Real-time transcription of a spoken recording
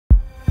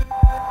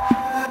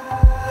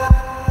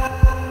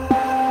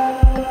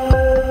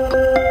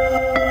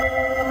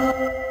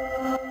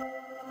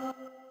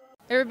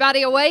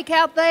Everybody awake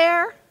out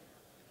there?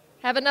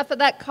 Have enough of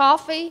that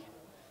coffee?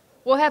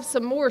 We'll have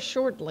some more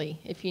shortly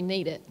if you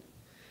need it.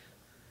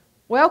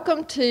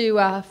 Welcome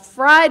to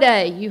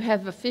Friday. You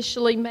have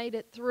officially made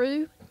it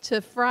through to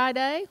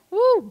Friday.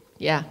 Woo!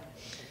 Yeah.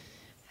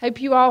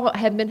 Hope you all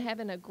have been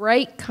having a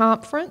great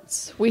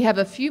conference. We have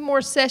a few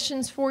more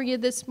sessions for you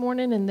this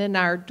morning and then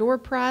our door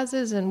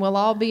prizes, and we'll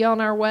all be on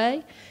our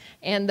way.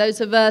 And those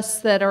of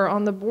us that are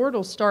on the board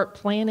will start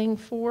planning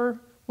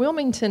for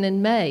Wilmington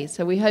in May,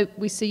 so we hope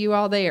we see you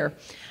all there.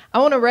 I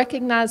want to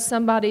recognize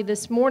somebody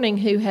this morning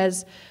who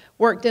has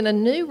worked in a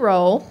new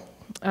role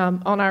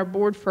on our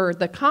board for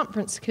the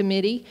conference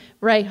committee,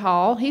 Ray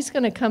Hall. He's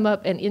going to come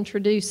up and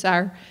introduce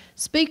our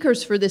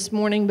speakers for this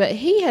morning, but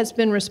he has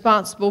been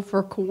responsible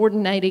for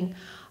coordinating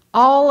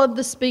all of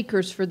the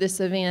speakers for this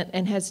event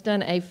and has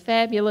done a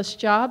fabulous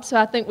job, so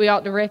I think we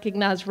ought to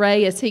recognize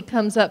Ray as he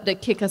comes up to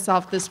kick us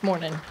off this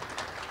morning.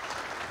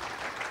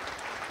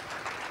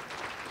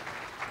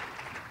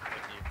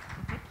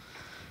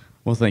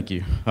 Well, thank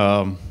you.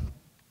 Of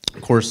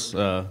course,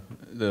 the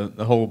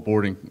whole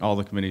board and all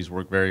the committees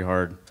work very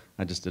hard.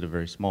 I just did a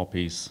very small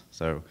piece,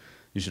 so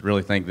you should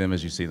really thank them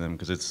as you see them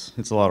because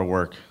it's a lot of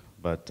work,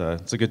 but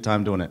it's a good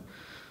time doing it.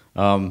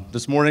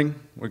 This morning,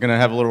 we're going to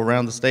have a little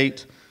around the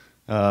state.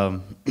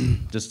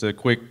 Just a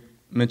quick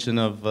mention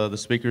of the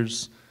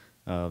speakers.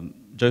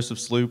 Joseph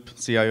Sloop,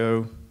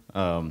 CIO,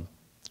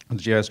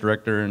 GIS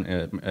Director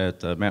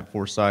at Matt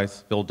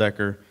Forsyth, Bill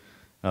Decker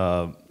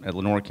at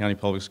Lenore County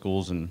Public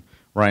Schools, and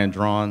Ryan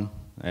Drawn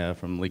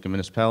from League of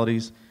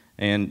Municipalities,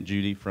 and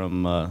Judy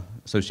from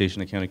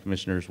Association of County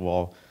Commissioners will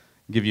all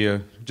give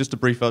you just a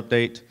brief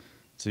update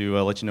to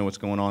let you know what's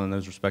going on in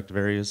those respective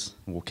areas.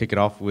 We'll kick it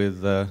off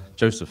with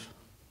Joseph.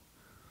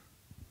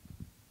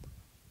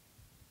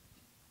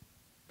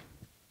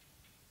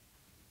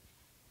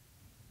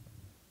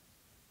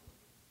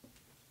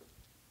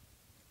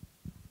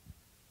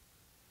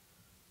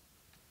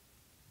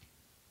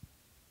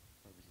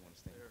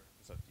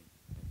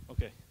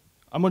 Okay,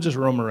 I'm gonna just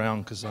roam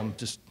around because I'm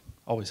just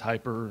always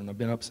hyper, and I've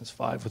been up since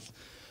 5 with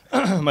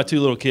my 2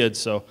 little kids,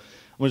 so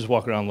I'm gonna just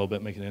walk around a little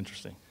bit, make it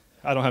interesting.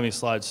 I don't have any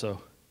slides,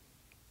 so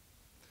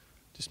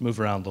just move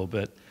around a little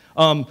bit.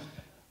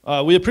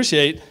 We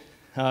appreciate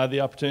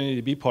the opportunity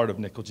to be part of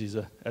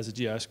NCLGISA as a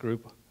GIS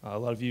group. A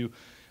lot of you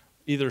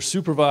either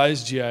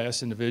supervise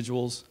GIS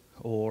individuals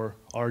or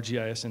are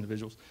GIS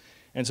individuals,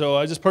 and so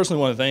I just personally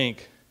want to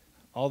thank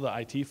all the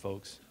IT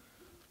folks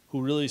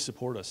who really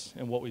support us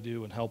in what we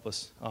do and help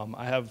us.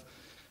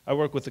 I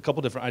work with a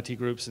couple different IT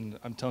groups, and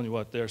I'm telling you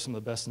what, they're some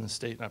of the best in the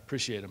state, and I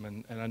appreciate them,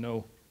 and I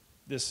know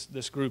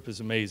this group is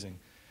amazing.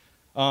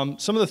 Some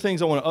of the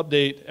things I want to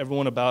update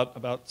everyone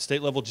about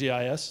state-level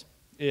GIS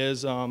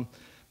is the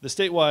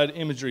statewide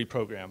imagery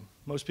program.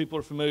 Most people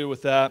are familiar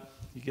with that.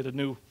 You get a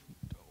new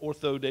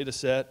ortho data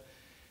set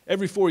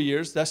every 4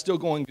 years. That's still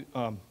going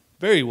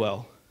very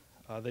well.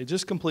 They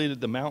just completed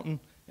the Mountain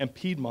and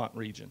Piedmont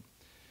region.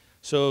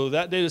 So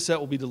that data set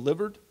will be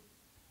delivered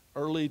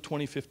early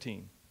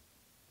 2015.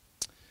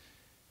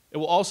 It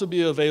will also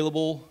be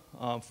available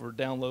for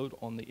download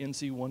on the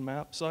NC One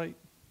Map site.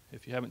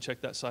 If you haven't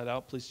checked that site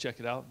out, please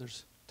check it out.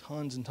 There's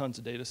tons and tons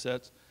of data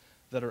sets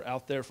that are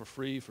out there for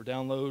free for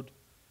download.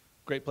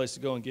 Great place to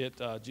go and get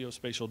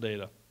geospatial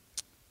data.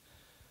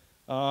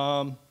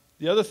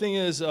 The other thing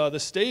is the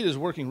state is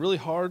working really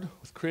hard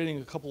with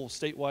creating a couple of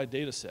statewide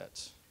data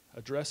sets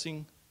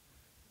addressing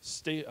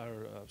street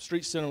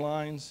center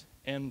lines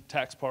and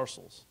tax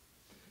parcels.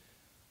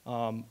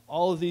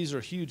 All of these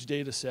are huge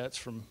data sets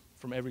from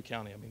every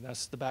county. I mean,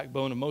 that's the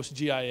backbone of most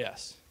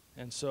GIS.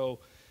 And so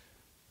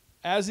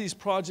as these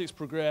projects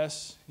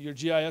progress, your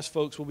GIS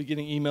folks will be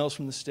getting emails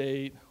from the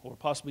state, or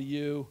possibly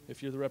you,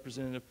 if you're the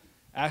representative,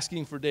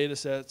 asking for data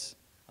sets.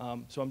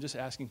 So I'm just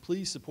asking,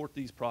 please support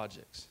these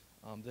projects.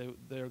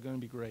 They're going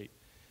to be great.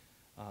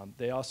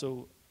 They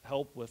also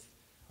help with,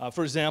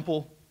 for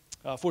example,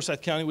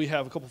 Forsyth County, we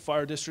have a couple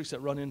fire districts that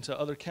run into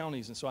other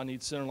counties, and so I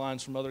need center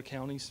lines from other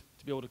counties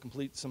to be able to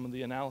complete some of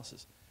the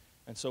analysis.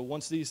 And so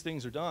once these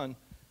things are done,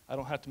 I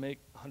don't have to make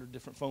 100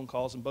 different phone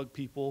calls and bug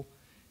people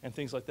and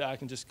things like that. I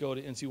can just go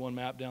to NC One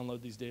Map,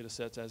 download these data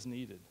sets as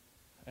needed.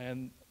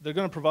 And they're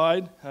going to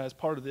provide, as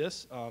part of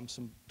this,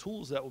 some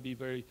tools that will be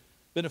very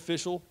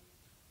beneficial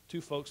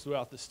to folks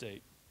throughout the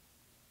state.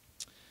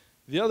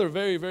 The other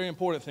very, very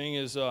important thing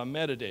is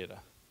metadata.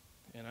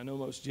 And I know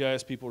most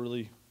GIS people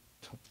really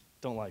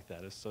don't like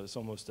that. It's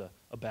almost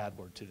a bad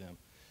word to them.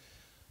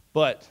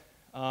 But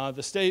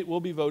the state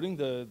will be voting,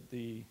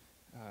 the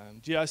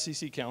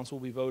GICC Council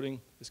will be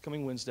voting this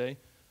coming Wednesday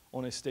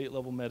on a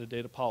state-level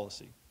metadata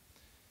policy.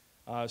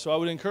 So I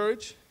would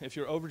encourage, if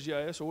you're over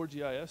GIS or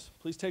GIS,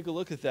 please take a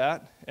look at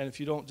that. And if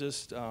you don't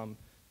just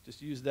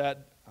use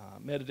that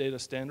metadata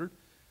standard,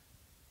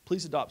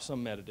 please adopt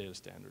some metadata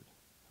standard.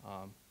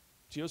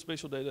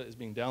 Geospatial data is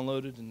being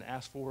downloaded and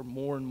asked for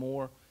more and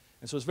more.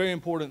 And so it's very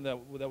important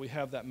that we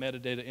have that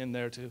metadata in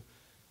there to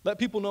let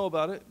people know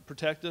about it,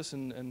 protect us,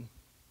 and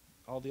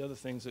all the other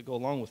things that go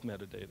along with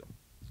metadata.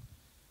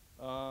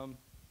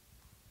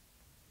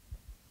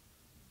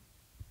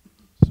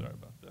 Sorry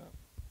about that.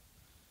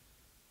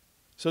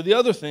 So the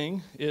other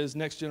thing is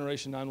Next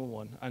Generation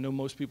 911. I know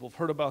most people have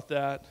heard about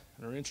that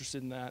and are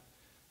interested in that.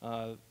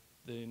 The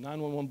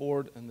 911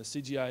 board and the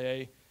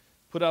CGIA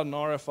put out an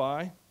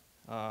RFI.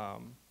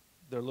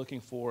 They're looking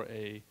for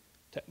a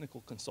technical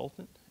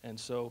consultant, and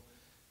so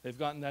they've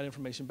gotten that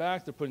information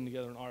back. They're putting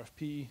together an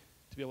RFP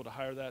to be able to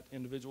hire that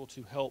individual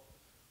to help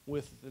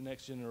with the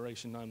Next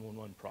Generation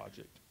 911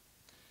 project.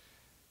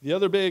 The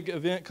other big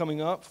event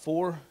coming up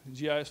for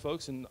GIS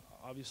folks, and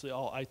obviously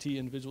all IT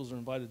individuals are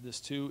invited to this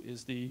too,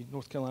 is the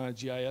North Carolina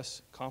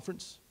GIS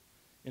Conference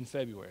in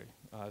February.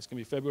 It's going to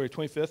be February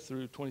 25th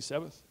through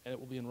 27th, and it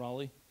will be in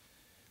Raleigh.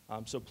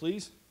 So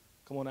please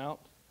come on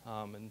out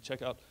and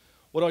check out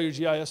what all your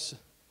GIS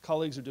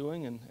colleagues are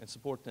doing and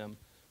support them.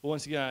 But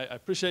once again, I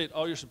appreciate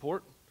all your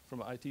support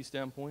from an IT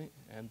standpoint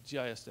and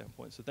GIS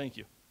standpoint, so thank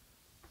you.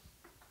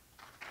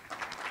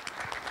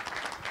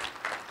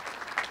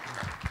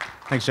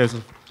 Thanks,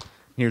 Joseph.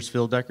 Here's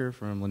Phil Decker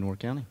from Lenore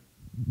County.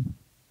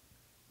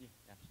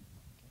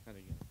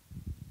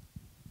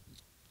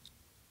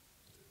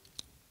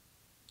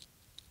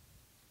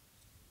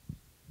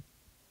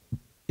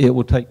 It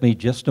will take me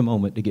just a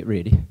moment to get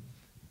ready.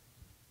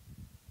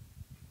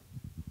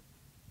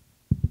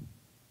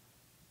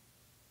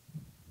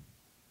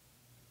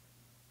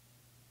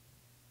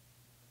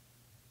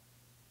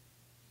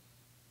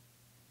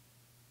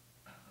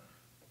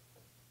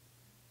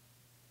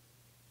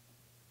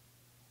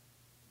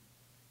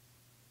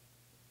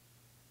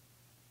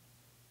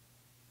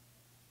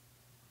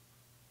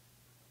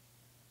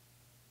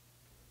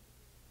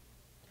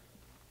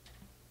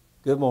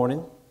 Good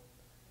morning.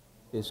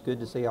 It's good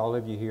to see all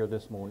of you here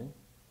this morning.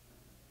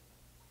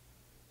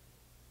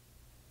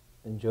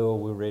 And Joel,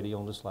 we're ready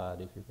on the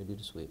slide if you're ready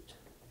to switch.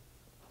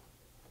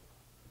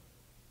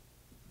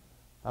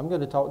 I'm going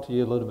to talk to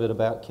you a little bit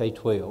about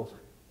K-12.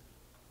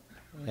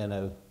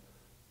 And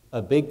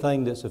a big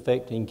thing that's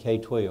affecting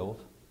K-12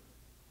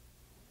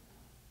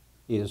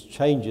 is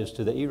changes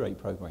to the E-rate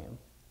program.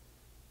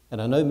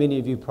 And I know many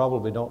of you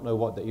probably don't know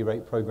what the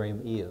E-rate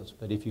program is,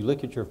 but if you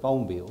look at your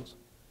phone bills,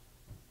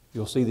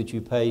 you'll see that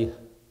you pay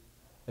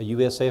a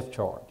USF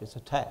charge. It's a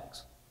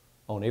tax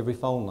on every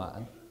phone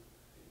line.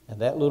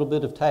 And that little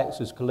bit of tax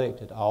is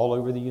collected all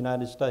over the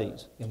United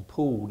States and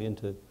pooled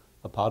into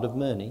a pot of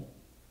money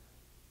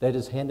that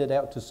is handed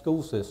out to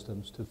school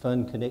systems to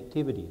fund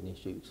connectivity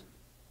issues.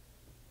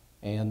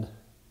 And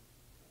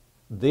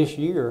this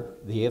year,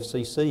 the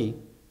FCC,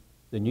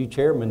 the new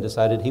chairman,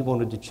 decided he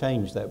wanted to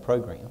change that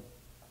program.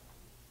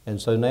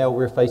 And so now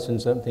we're facing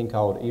something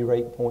called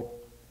E-rate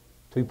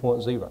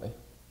 2.0.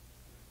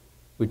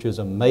 which is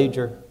a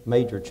major,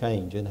 major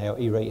change in how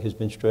E-rate has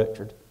been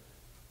structured.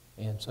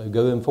 And so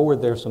going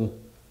forward, there's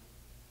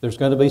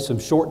going to be some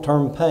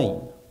short-term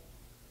pain.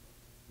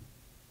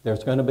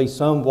 There's going to be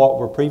some what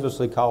were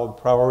previously called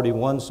Priority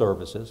 1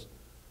 services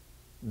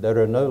that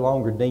are no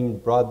longer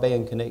deemed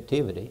broadband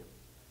connectivity.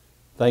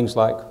 Things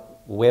like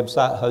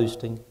website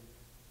hosting,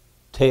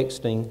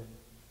 texting,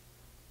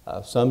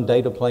 some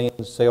data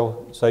plans,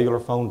 cellular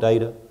phone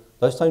data.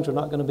 Those things are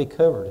not going to be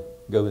covered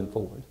going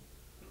forward.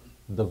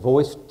 The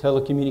voice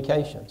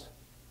telecommunications,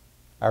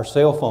 our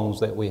cell phones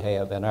that we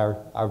have, and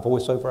our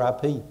voice over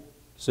IP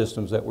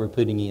systems that we're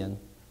putting in,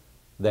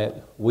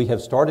 that we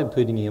have started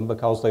putting in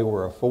because they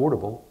were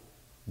affordable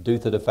due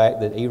to the fact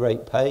that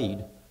E-rate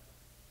paid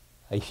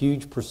a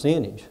huge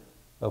percentage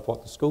of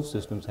what the school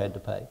systems had to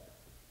pay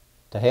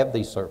to have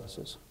these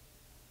services.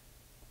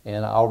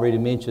 And I already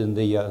mentioned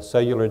the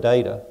cellular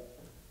data.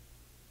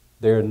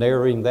 They're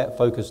narrowing that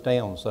focus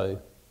down.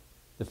 So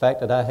the fact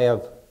that I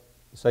have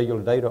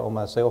cellular data on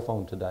my cell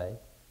phone today,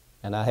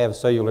 and I have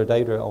cellular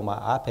data on my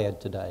iPad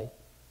today,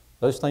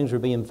 those things are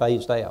being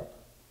phased out.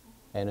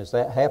 And as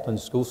that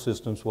happens, school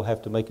systems will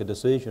have to make a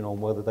decision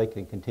on whether they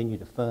can continue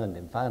to fund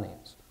and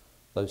finance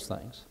those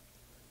things.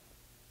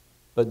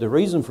 But the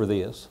reason for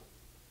this,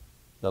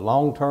 the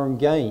long-term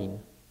gain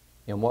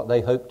in what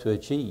they hope to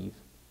achieve,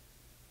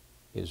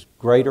 is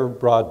greater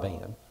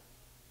broadband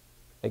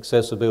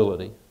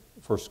accessibility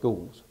for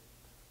schools.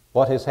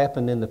 What has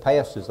happened in the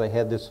past is they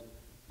had this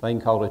thing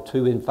called a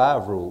 2 in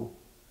 5 rule,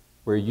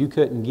 where you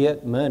couldn't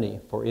get money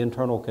for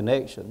internal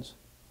connections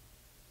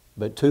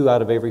but 2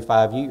 out of every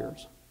 5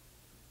 years.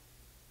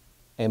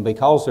 And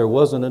because there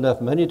wasn't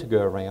enough money to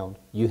go around,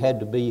 you had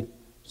to be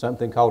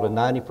something called a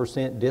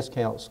 90%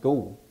 discount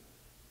school,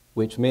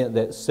 which meant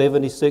that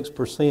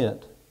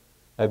 76%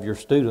 of your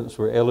students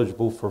were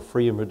eligible for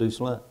free and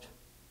reduced lunch.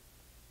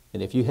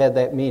 And if you had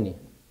that many, in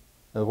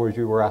other words,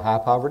 you were a high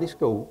poverty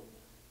school,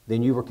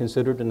 then you were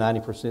considered a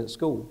 90%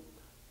 school.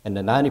 And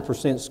the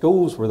 90%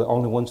 schools were the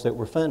only ones that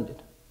were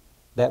funded.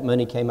 That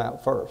money came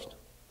out first.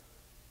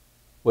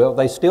 Well,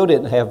 they still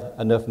didn't have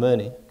enough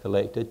money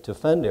collected to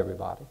fund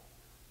everybody.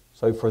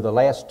 So for the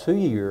last 2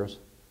 years,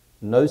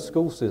 no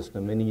school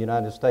system in the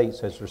United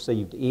States has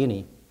received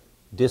any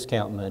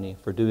discount money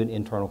for doing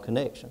internal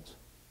connections.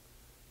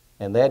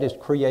 And that is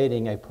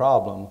creating a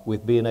problem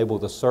with being able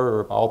to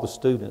serve all the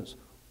students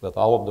with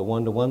all of the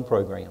one-to-one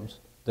programs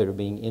that are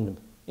being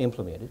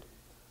implemented.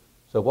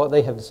 So what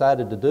they have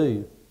decided to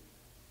do,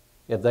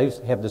 if they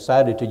have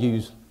decided to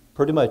use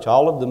pretty much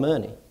all of the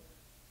money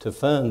to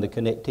fund the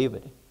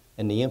connectivity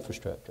and the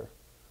infrastructure.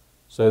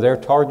 So they're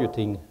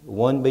targeting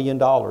 $1 billion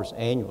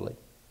annually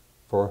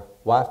for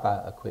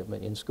Wi-Fi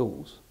equipment in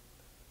schools.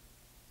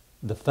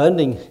 The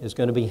funding is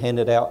going to be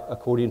handed out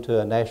according to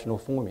a national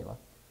formula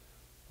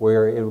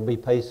where it will be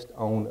based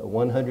on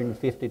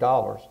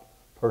 $150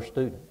 per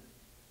student.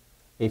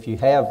 If you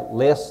have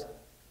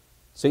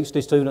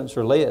 60 students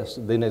or less,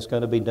 then it's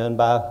going to be done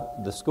by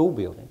the school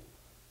building,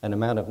 an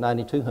amount of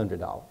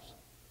 $9,200.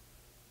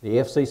 The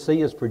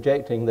FCC is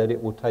projecting that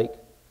it will take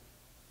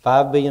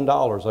 $5 billion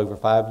over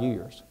 5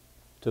 years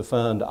to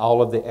fund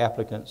all of the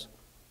applicants'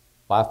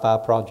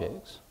 Wi-Fi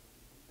projects.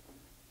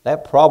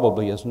 That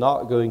probably is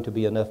not going to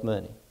be enough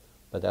money,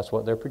 but that's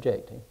what they're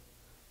projecting.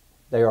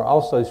 They are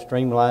also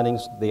streamlining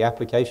the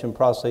application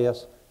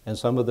process and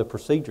some of the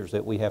procedures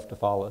that we have to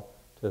follow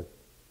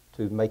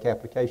to make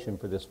application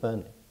for this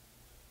funding.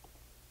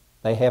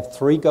 They have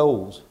 3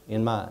 goals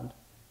in mind.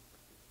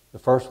 The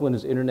first one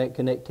is internet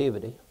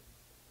connectivity.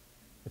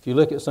 If you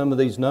look at some of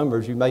these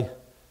numbers, you may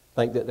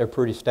think that they're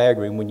pretty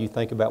staggering when you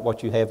think about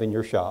what you have in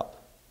your shop.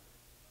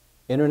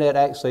 Internet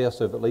access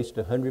of at least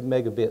 100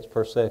 megabits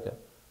per second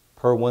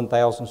per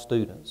 1,000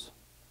 students.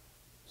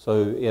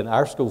 So in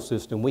our school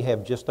system, we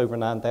have just over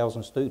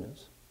 9,000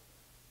 students.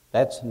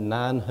 That's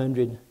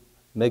 900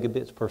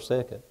 megabits per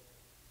second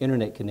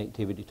internet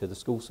connectivity to the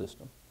school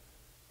system.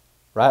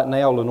 Right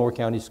now, Lenoir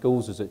County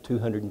Schools is at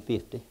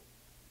 250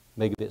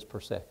 megabits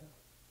per second.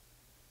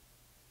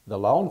 The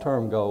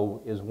long-term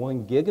goal is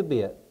 1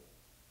 gigabit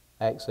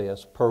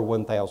access per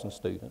 1,000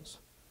 students.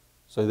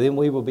 So then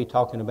we will be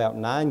talking about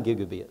 9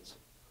 gigabits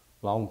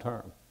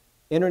long-term.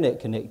 Internet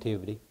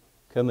connectivity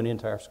coming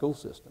into our school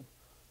system.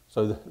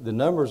 So the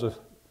numbers are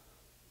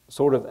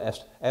sort of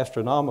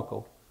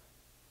astronomical,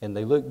 and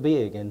they look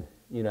big. And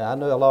I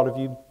know a lot of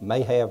you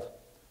may have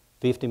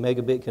 50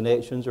 megabit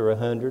connections or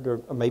 100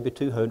 or maybe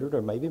 200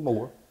 or maybe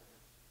more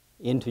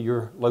into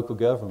your local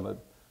government.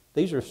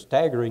 These are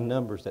staggering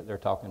numbers that they're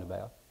talking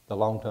about, the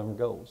long-term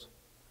goals.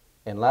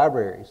 And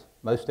libraries,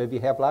 most of you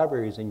have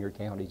libraries in your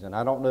counties, and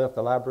I don't know if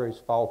the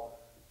libraries fall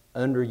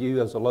under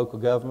you as a local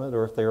government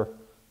or if they're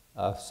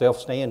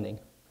self-standing,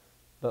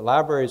 but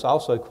libraries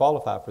also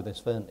qualify for this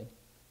funding,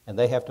 and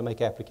they have to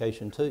make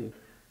application too.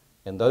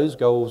 And those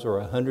goals are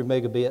 100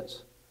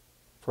 megabits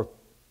for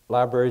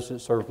libraries that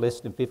serve less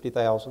than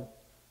 50,000,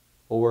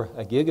 or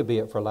a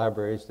gigabit for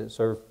libraries that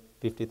serve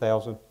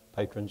 50,000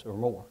 patrons or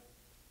more.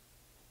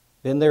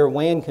 Then there are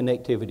WAN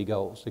connectivity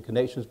goals, the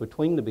connections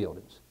between the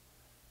buildings.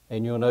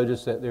 And you'll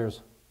notice that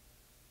there's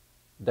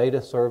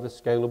data service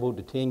scalable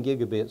to 10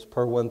 gigabits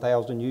per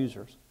 1,000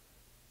 users.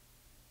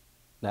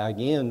 Now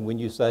again, when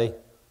you say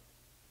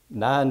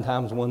 9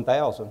 times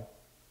 1,000,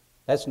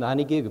 that's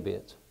 90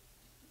 gigabits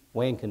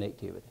WAN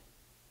connectivity.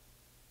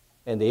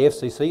 And the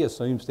FCC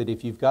assumes that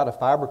if you've got a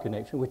fiber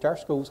connection, which our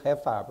schools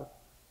have fiber,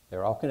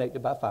 they're all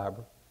connected by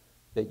fiber,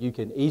 that you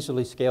can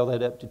easily scale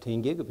that up to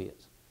 10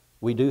 gigabits.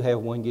 We do have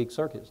 1 gig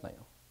circuits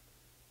now.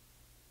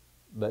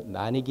 But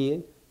 90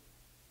 gig,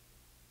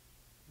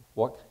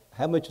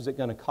 how much is it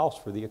going to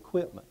cost for the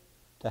equipment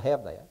to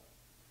have that?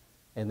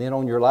 And then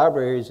on your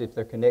libraries, if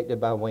they're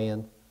connected by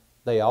WAN,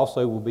 they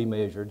also will be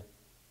measured,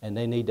 and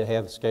they need to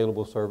have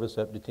scalable service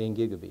up to 10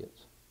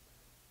 gigabits.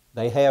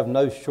 They have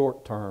no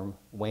short-term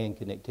WAN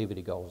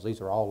connectivity goals.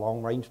 These are all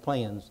long-range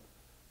plans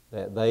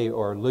that they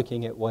are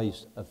looking at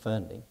ways of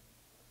funding.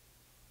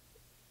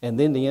 And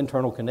then the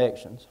internal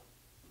connections.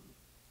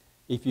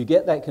 If you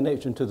get that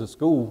connection to the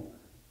school,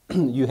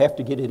 you have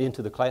to get it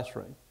into the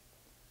classroom.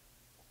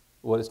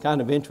 Well, it's kind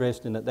of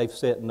interesting that they've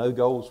set no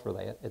goals for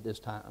that at this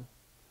time.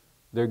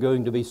 They're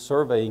going to be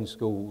surveying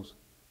schools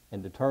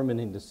and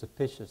determining the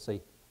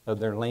sufficiency of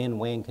their LAN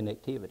WAN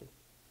connectivity.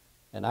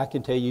 And I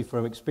can tell you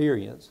from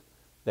experience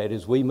that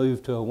as we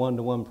move to a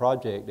one-to-one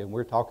project and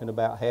we're talking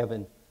about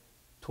having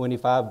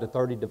 25 to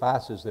 30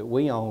 devices that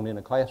we own in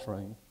a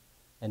classroom,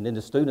 and then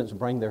the students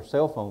bring their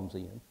cell phones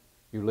in,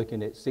 you're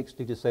looking at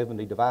 60 to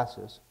 70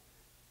 devices.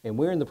 And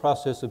we're in the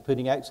process of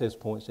putting access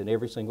points in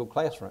every single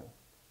classroom.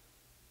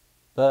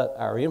 But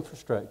our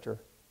infrastructure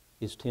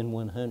is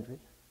 10-100.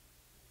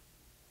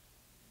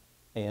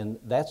 And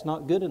that's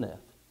not good enough.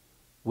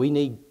 We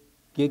need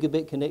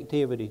gigabit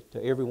connectivity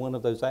to every one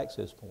of those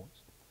access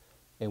points.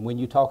 And when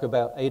you talk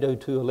about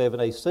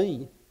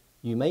 802.11ac,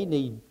 you may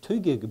need 2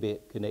 gigabit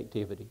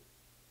connectivity,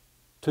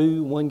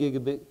 2 1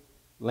 gigabit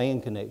LAN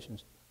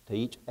connections to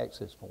each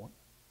access point.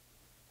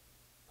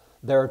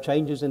 There are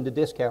changes in the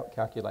discount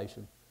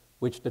calculation,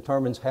 which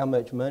determines how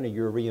much money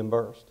you're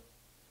reimbursed.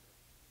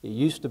 It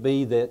used to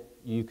be that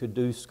you could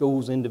do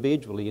schools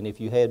individually, and if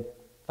you had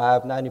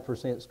 5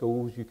 90%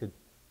 schools, you could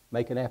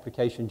make an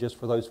application just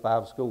for those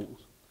 5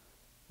 schools.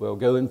 Well,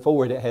 going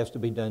forward, it has to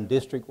be done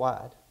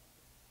district-wide.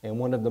 And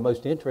one of the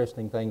most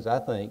interesting things I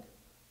think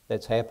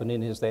that's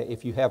happening is that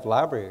if you have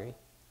library,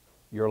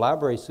 your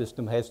library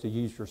system has to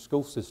use your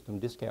school system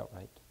discount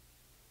rate.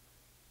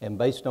 And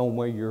based on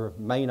where your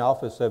main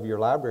office of your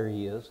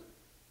library is,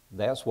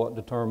 that's what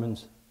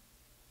determines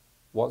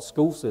what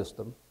school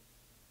system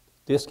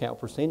discount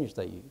percentage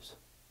they use.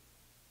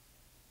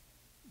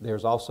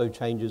 There's also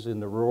changes in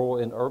the rural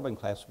and urban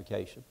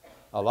classification.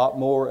 A lot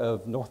more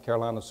of North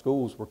Carolina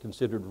schools were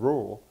considered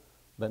rural,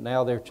 but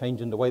now they're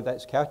changing the way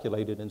that's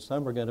calculated, and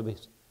some are going to be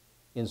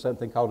in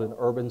something called an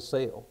urban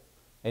cell,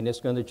 and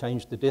it's going to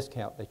change the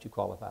discount that you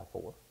qualify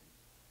for.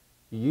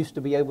 You used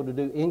to be able to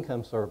do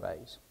income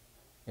surveys,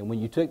 and when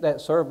you took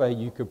that survey,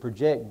 you could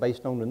project,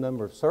 based on the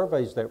number of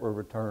surveys that were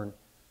returned,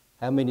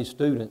 how many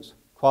students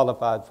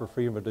qualified for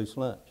free and reduced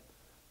lunch.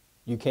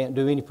 You can't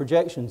do any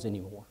projections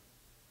anymore.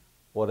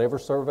 Whatever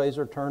surveys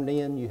are turned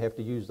in, you have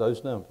to use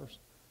those numbers.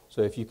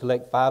 So if you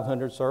collect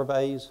 500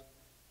 surveys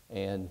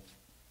and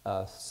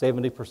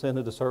 70%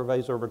 of the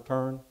surveys are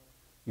returned,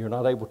 you're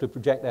not able to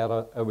project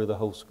out over the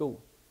whole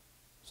school.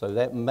 So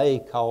that may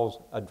cause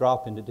a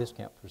drop in the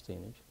discount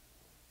percentage.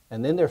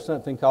 And then there's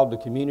something called the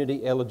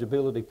community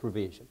eligibility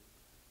provision.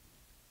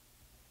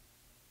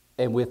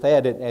 And with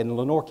that, and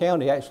Lenoir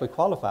County actually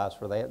qualifies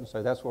for that, and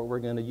so that's what we're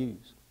going to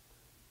use.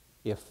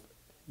 If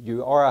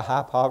you are a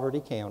high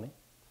poverty county,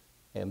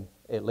 and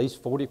at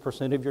least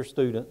 40% of your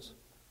students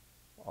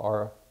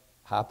are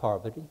high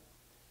poverty,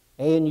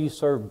 and you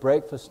serve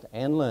breakfast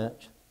and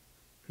lunch,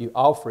 you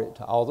offer it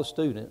to all the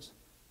students,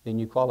 then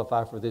you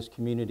qualify for this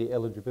community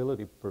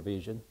eligibility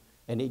provision,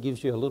 and it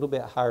gives you a little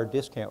bit higher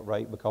discount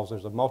rate because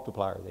there's a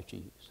multiplier that you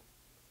use.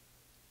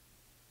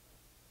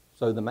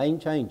 So the main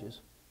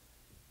changes,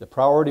 the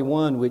priority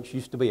one, which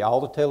used to be all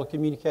the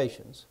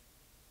telecommunications,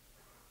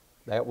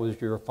 that was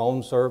your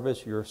phone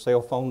service, your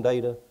cell phone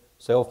data,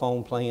 cell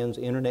phone plans,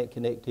 internet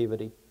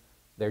connectivity.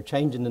 They're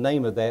changing the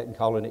name of that and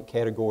calling it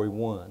Category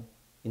 1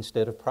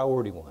 instead of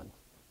Priority 1.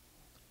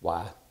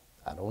 Why?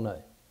 I don't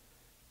know.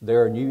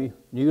 There are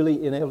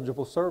newly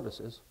ineligible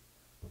services.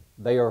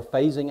 They are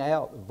phasing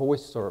out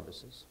voice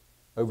services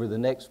over the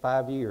next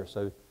 5 years.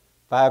 So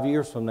 5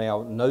 years from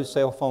now, no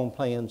cell phone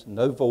plans,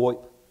 no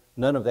VoIP,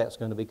 none of that's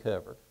going to be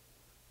covered.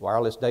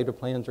 Wireless data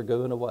plans are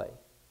going away.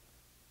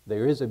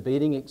 There is a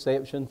bidding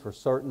exception for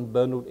certain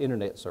bundled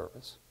internet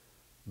service,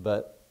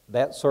 but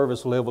that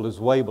service level is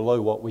way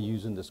below what we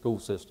use in the school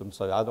system,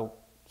 so I don't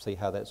see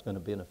how that's going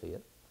to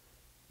benefit.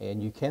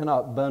 And you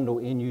cannot bundle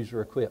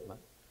end-user equipment.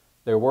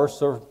 There were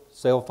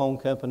cell phone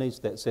companies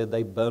that said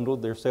they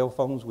bundled their cell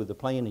phones with the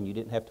plan and you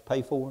didn't have to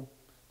pay for them.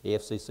 The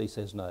FCC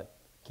says no,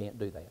 can't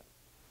do that.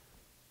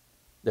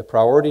 The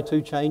Priority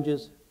 2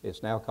 changes,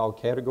 it's now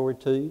called Category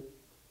 2.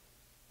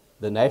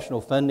 The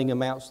national funding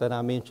amounts that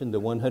I mentioned,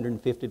 the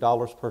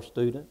 $150 per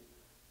student,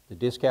 the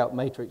discount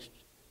matrix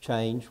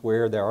change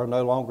where there are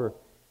no longer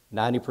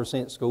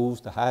 90% schools,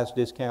 the highest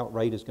discount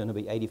rate is going to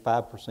be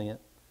 85%.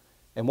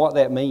 And what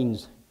that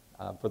means,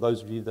 for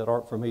those of you that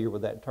aren't familiar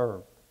with that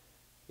term,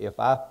 if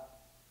I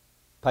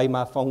pay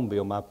my phone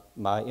bill,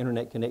 my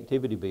internet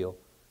connectivity bill,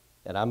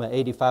 and I'm an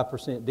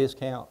 85%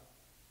 discount,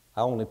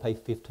 I only pay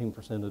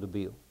 15% of the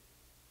bill.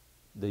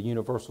 The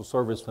Universal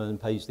Service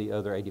Fund pays the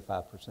other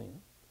 85%.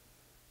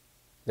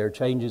 There are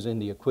changes in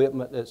the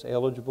equipment that's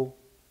eligible.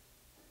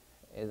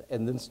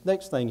 And this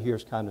next thing here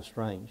is kind of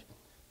strange.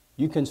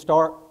 You can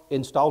start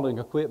installing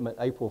equipment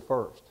April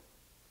 1st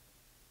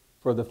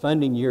for the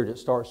funding year that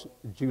starts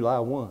July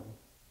 1,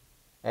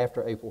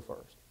 after April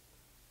 1st.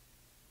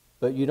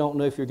 But you don't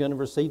know if you're going to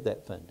receive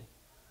that funding.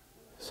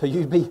 So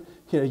you'd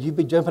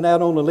be jumping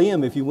out on a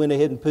limb if you went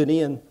ahead and put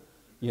in,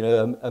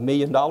 $1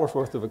 million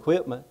worth of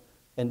equipment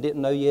and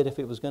didn't know yet if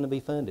it was going to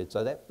be funded.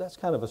 So that's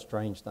kind of a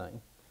strange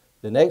thing.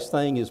 The next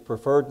thing is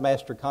preferred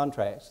master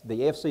contracts.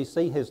 The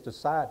FCC has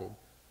decided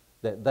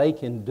that they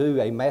can do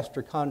a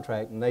master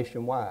contract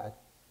nationwide,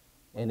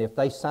 and if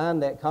they sign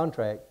that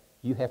contract,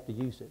 you have to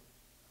use it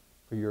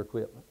for your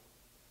equipment.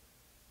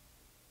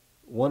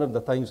 One of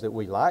the things that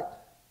we liked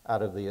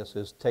out of this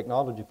is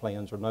technology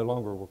plans are no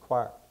longer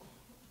required.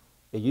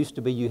 It used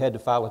to be you had to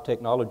file a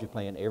technology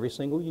plan every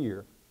single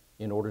year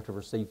in order to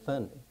receive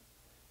funding.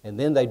 And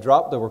then they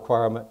dropped the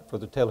requirement for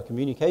the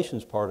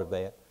telecommunications part of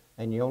that,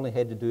 and you only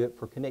had to do it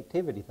for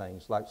connectivity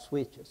things like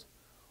switches.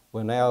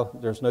 Well, now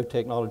there's no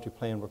technology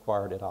plan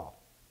required at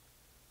all.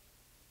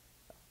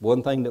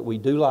 One thing that we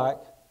do like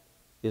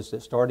is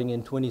that starting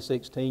in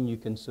 2016, you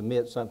can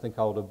submit something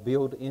called a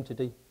billed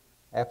entity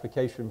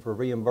application for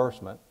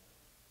reimbursement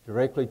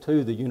directly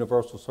to the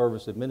Universal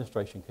Service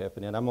Administration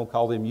Company, and I'm going to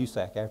call them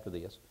USAC after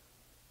this.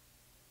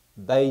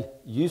 They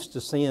used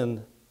to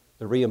send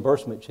the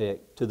reimbursement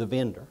check to the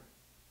vendor,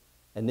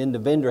 and then the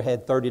vendor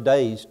had 30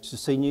 days to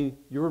send you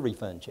your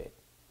refund check.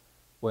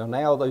 Well,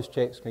 now those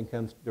checks can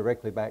come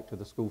directly back to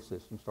the school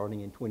system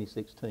starting in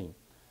 2016.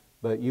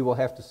 But you will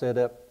have to set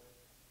up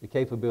the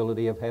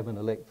capability of having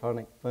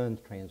electronic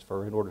funds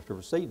transfer in order to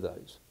receive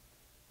those.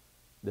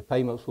 The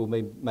payments will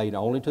be made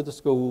only to the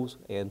schools,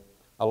 and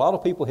a lot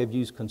of people have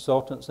used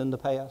consultants in the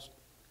past.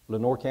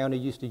 Lenoir County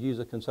used to use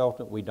a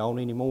consultant. We don't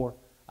anymore.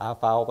 I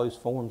file those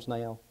forms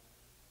now.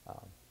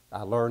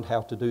 I learned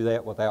how to do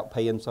that without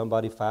paying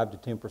somebody 5 to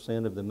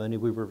 10% of the money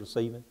we were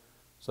receiving.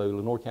 So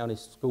Lenoir County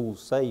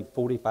schools save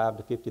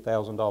 $45,000 to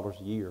 $50,000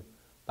 a year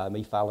by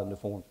me filing the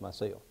forms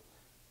myself.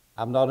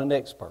 I'm not an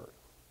expert.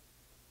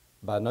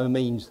 By no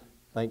means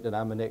think that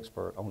I'm an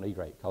expert on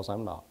E-rate, because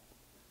I'm not.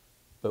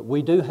 But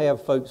we do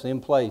have folks in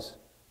place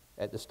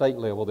At the state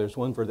level, there's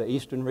one for the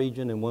eastern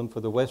region and one for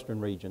the western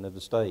region of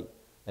the state,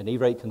 an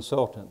E-rate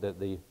consultant that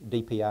the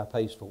DPI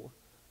pays for.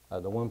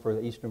 The one for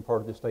the eastern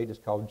part of the state is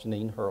called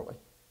Janine Hurley.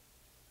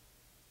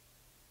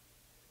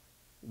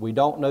 We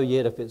don't know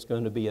yet if it's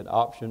going to be an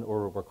option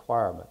or a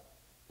requirement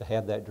to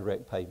have that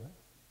direct payment.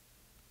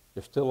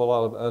 There's still a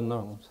lot of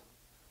unknowns.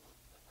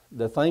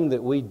 The thing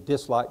that we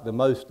dislike the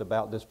most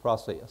about this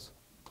process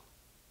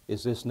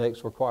is this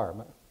next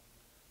requirement,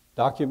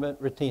 document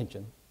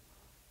retention.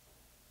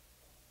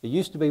 It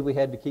used to be we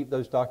had to keep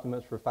those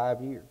documents for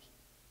 5 years.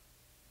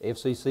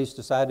 FCC's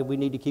decided we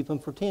need to keep them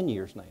for 10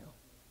 years now.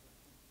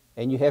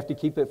 And you have to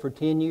keep it for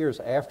 10 years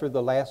after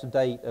the last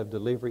date of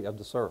delivery of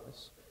the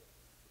service.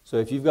 So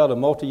if you've got a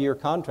multi-year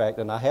contract,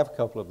 and I have a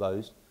couple of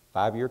those,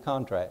 5-year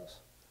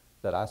contracts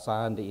that I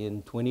signed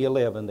in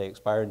 2011, they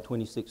expire in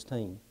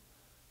 2016,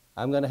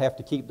 I'm going to have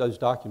to keep those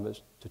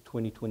documents to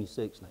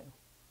 2026 now,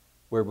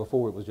 where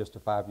before it was just a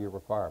 5-year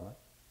requirement.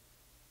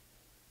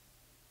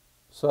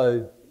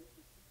 So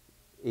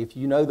if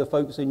you know the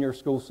folks in your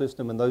school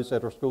system and those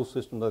that are school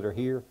system that are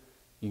here,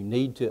 you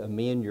need to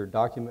amend your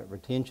document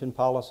retention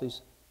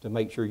policies to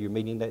make sure you're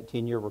meeting that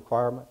 10-year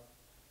requirement.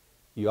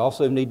 You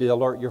also need to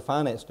alert your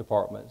finance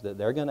departments that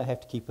they're going to have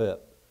to keep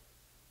up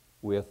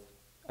with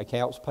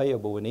accounts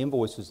payable and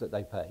invoices that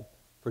they pay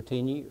for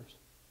 10 years.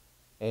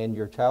 And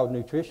your child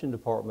nutrition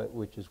department,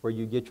 which is where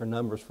you get your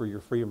numbers for your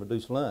free and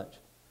reduced lunch,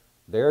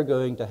 they're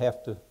going to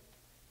have to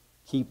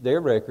keep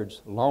their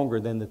records longer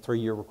than the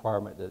 3-year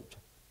requirement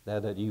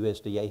that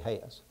USDA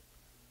has.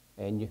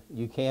 And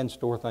you can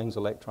store things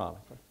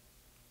electronically.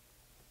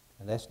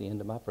 And that's the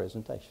end of my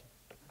presentation.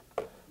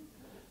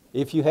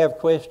 If you have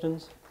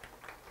questions,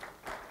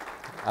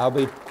 I'll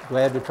be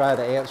glad to try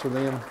to answer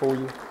them for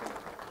you,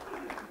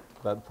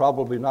 but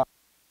probably not.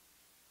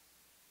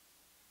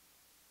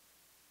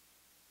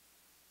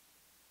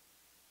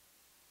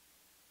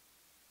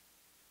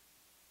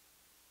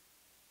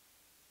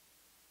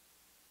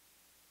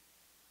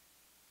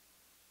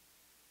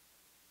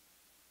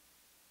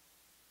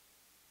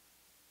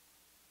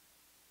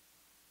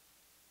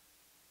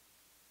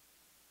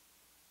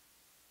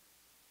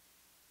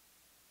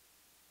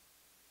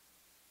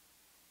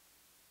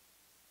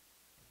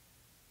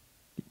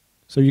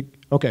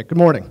 Okay, good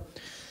morning.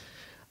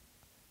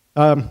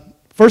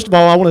 First of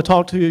all, I want to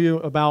talk to you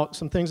about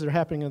some things that are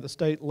happening at the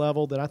state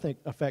level that I think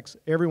affects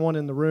everyone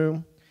in the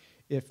room.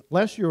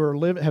 Unless you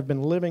have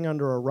been living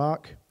under a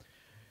rock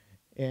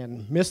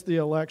and missed the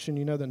election,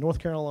 you know that North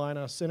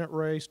Carolina Senate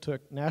race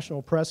took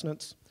national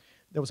precedence.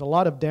 There was a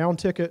lot of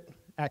down-ticket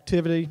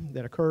activity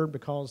that occurred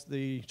because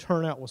the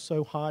turnout was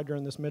so high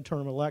during this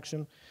midterm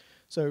election.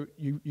 So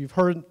you've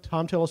heard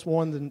Tom Tillis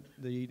won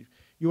the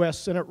U.S.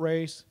 Senate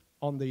race.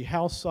 On the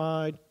House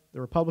side,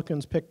 the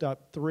Republicans picked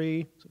up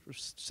 3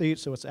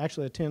 seats, so it's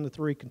actually a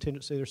 10-3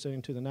 contingency they're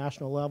sitting to the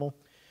national level.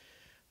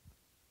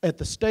 At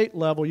the state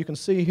level, you can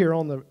see here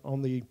on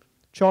the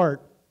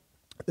chart,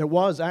 there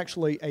was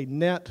actually a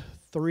net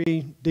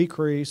 3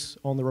 decrease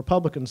on the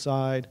Republican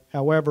side.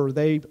 However,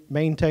 they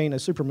maintain a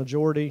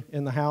supermajority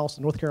in the House,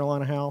 the North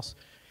Carolina House.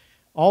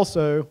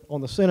 Also, on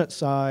the Senate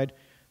side,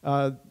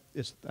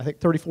 it's, I think,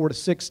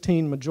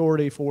 34-16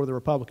 majority for the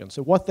Republicans.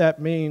 So what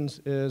that means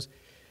is,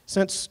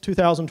 since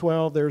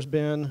 2012, there's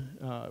been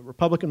a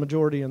Republican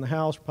majority in the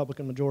House,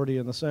 Republican majority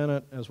in the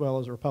Senate, as well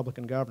as a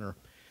Republican governor.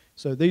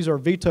 So these are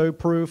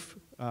veto-proof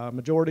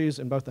majorities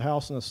in both the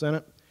House and the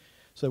Senate.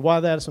 So why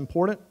that is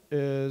important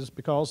is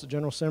because the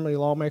General Assembly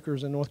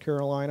lawmakers in North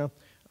Carolina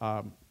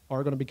are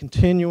going to be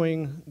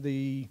continuing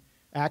the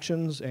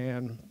actions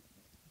and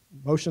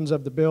motions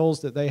of the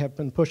bills that they have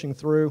been pushing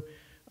through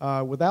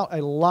without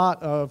a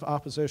lot of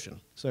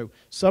opposition. So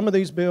some of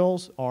these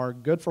bills are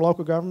good for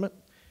local government,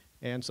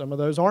 and some of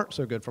those aren't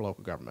so good for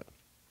local government.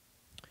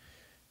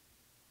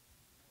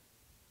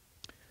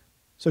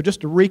 So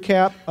just a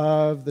recap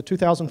of the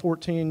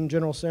 2014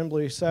 General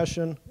Assembly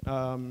session,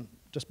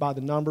 just by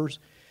the numbers.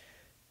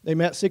 They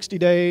met 60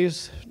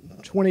 days,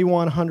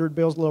 2,100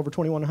 bills, a little over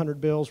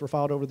 2,100 bills were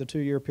filed over the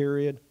 2-year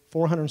period,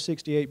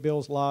 468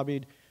 bills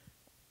lobbied.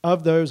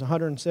 Of those,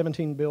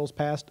 117 bills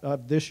passed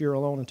of this year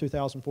alone in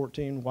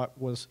 2014, what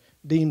was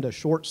deemed a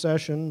short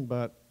session,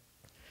 but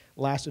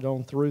lasted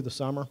on through the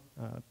summer.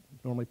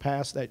 Normally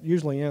passed. That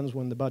usually ends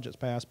when the budget's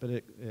passed, but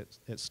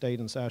it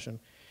stayed in session.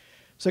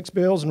 6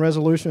 bills and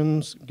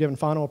resolutions given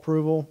final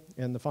approval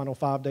in the final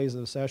 5 days of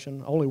the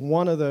session. Only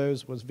one of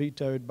those was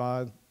vetoed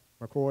by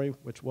McCrory,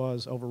 which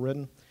was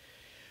overridden.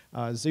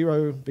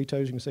 0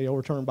 vetoes, you can see,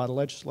 overturned by the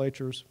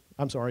legislatures.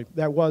 I'm sorry,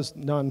 there was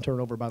none turned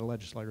over by the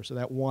legislature, so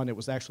that one, it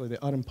was actually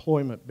the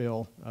unemployment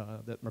bill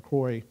that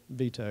McCrory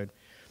vetoed.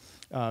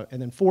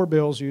 And then 4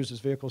 bills used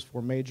as vehicles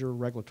for major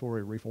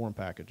regulatory reform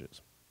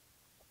packages.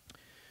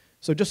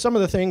 So just some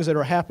of the things that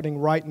are happening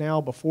right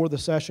now before the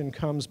session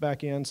comes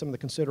back in, some of the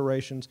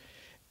considerations.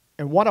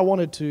 And what I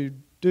wanted to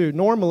do,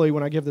 normally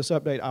when I give this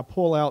update, I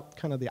pull out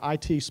kind of the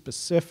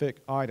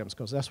IT-specific items,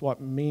 because that's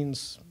what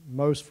means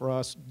most for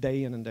us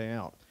day in and day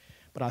out.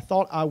 But I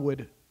thought I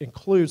would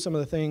include some of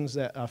the things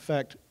that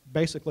affect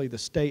basically the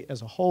state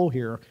as a whole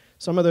here.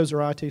 Some of those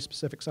are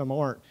IT-specific, some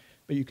aren't.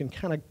 but you can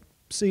kind of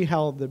see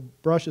how the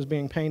brush is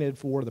being painted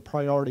for the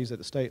priorities at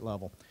the state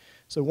level.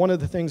 So one of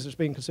the things that's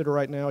being considered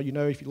right now, you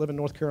know, if you live in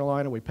North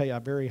Carolina, we pay a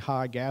very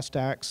high gas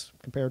tax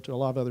compared to a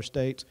lot of other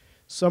states.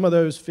 Some of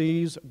those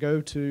fees go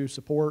to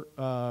support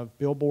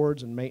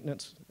billboards and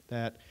maintenance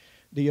that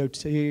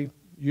DOT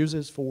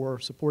uses for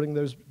supporting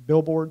those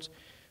billboards.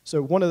 So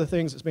one of the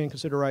things that's being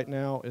considered right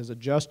now is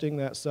adjusting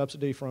that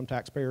subsidy from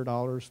taxpayer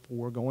dollars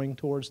for going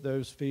towards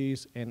those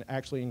fees and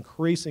actually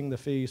increasing the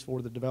fees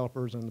for the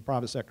developers and the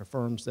private sector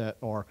firms that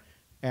are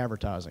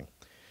advertising.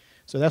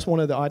 So that's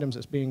one of the items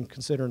that's being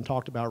considered and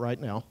talked about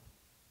right now.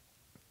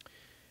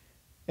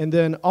 And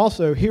then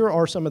also, here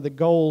are some of the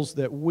goals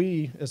that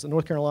we, as the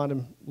North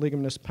Carolina League of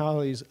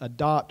Municipalities,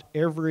 adopt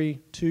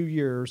every 2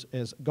 years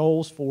as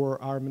goals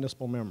for our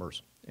municipal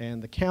members.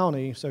 And the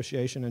county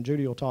association, and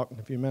Judy will talk in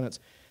a few minutes,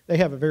 they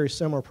have a very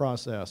similar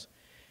process.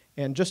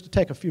 And just to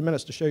take a few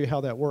minutes to show you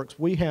how that works,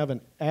 we have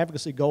an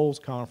advocacy goals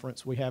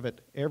conference. We have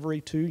it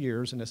every 2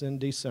 years, and it's in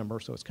December,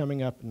 so it's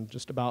coming up in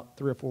just about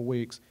 3 or 4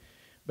 weeks.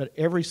 But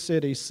every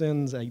city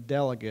sends a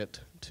delegate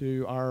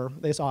to our,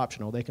 it's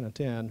optional, they can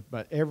attend,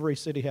 but every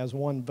city has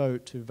one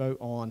vote to vote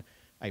on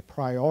a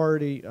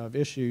priority of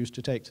issues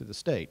to take to the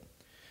state.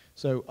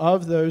 So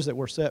of those that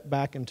were set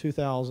back in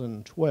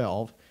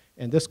 2012,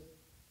 and this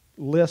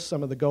lists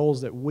some of the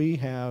goals that we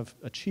have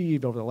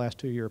achieved over the last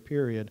 2-year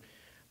period,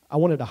 I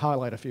wanted to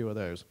highlight a few of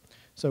those.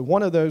 So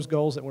one of those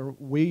goals that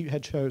we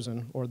had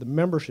chosen, or the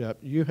membership,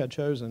 you had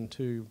chosen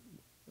to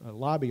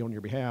lobby on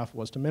your behalf,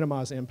 was to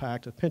minimize the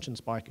impact of pension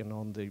spiking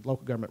on the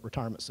local government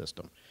retirement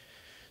system.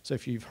 So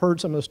if you've heard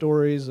some of the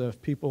stories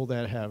of people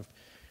that have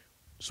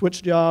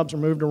switched jobs or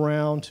moved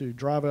around to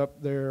drive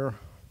up their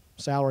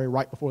salary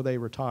right before they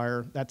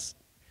retire, that's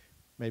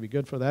maybe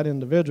good for that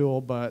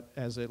individual, but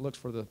as it looks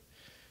for the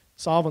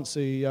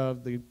solvency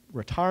of the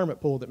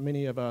retirement pool that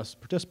many of us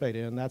participate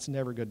in, that's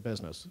never good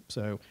business.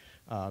 So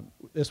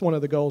it's one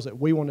of the goals that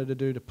we wanted to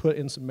do, to put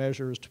in some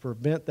measures to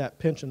prevent that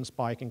pension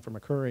spiking from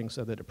occurring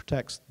so that it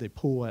protects the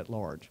pool at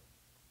large.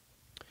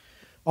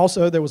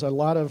 Also, there was a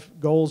lot of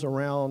goals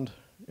around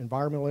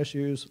environmental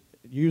issues,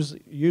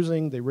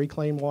 using the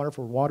reclaimed water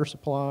for water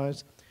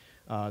supplies.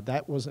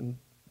 That was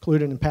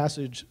included in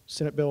passage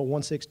Senate Bill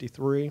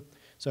 163,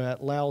 so that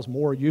allows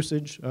more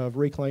usage of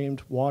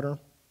reclaimed water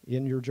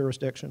in your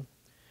jurisdiction.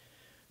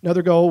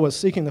 Another goal was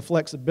seeking the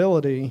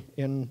flexibility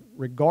in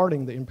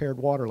regarding the impaired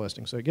water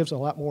listing. So it gives a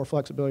lot more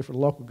flexibility for the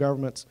local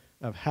governments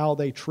of how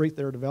they treat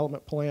their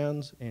development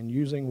plans and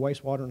using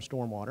wastewater and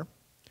stormwater.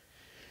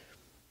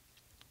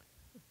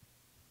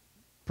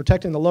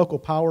 Protecting the local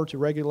power to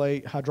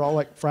regulate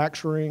hydraulic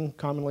fracturing,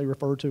 commonly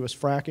referred to as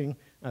fracking.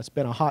 It's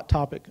been a hot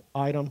topic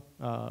item.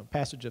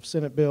 Passage of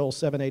Senate Bill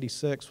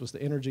 786 was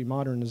the Energy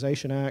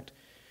Modernization Act.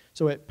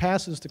 So it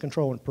passes to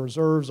control and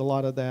preserves a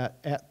lot of that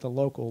at the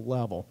local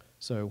level.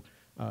 So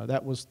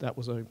that was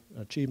an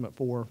achievement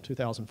for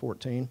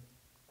 2014.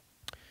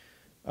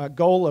 A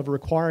goal of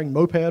requiring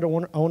moped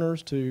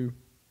owners to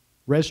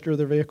register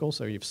their vehicles.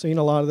 So you've seen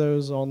a lot of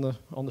those on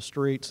the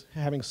streets.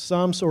 Having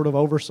some sort of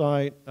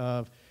oversight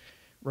of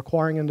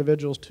requiring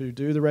individuals to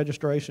do the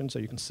registration. So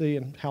you can see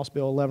in House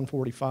Bill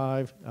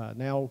 1145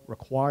 now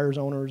requires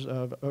owners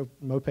of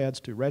mopeds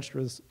to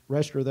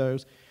register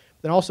those.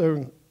 Then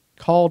also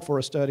called for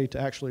a study to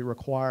actually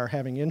require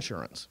having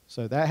insurance.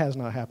 So that has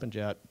not happened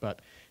yet,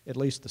 but at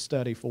least the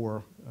study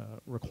for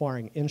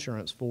requiring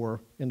insurance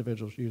for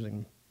individuals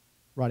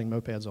riding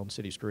mopeds on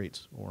city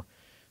streets or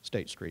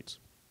state streets.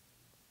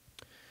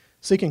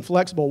 Seeking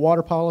flexible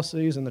water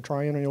policies in the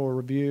triennial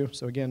review.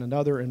 So again,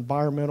 another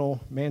environmental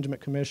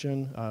management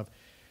commission of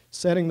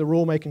setting the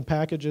rulemaking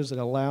packages that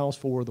allows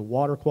for the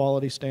water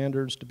quality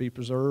standards to be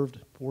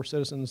preserved for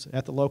citizens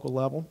at the local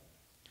level.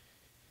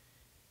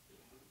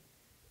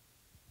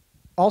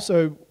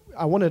 Also,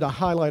 I wanted to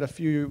highlight a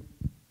few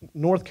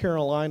North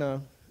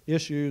Carolina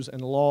issues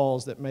and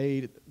laws that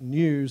made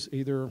news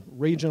either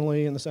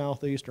regionally in the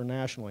Southeast or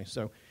nationally.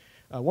 So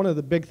one of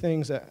the big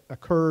things that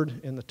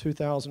occurred in the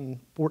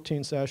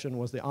 2014 session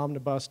was the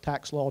omnibus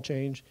tax law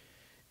change.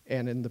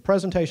 And in the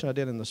presentation I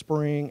did in the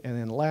spring and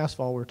then last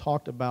fall, we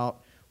talked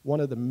about one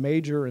of the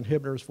major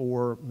inhibitors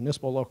for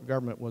municipal local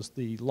government was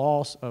the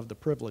loss of the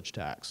privilege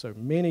tax. So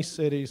many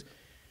cities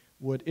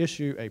would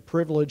issue a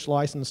privilege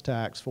license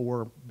tax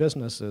for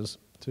businesses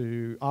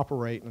to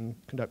operate and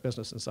conduct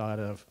business inside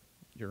of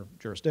your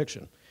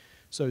jurisdiction.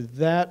 So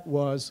that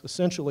was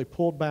essentially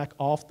pulled back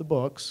off the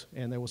books,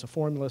 and there was a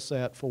formula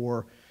set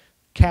for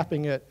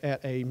capping it at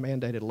a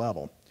mandated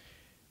level.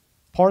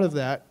 Part of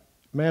that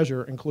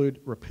measure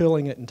included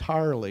repealing it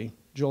entirely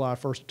July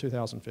 1st,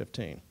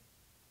 2015.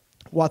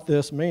 What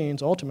this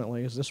means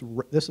ultimately is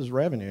this is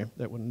revenue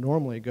that would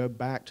normally go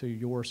back to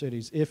your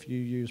cities if you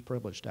use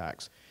privilege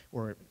tax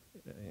or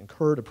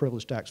incurred a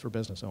privilege tax for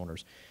business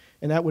owners.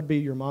 And that would be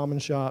your mom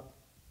and shop,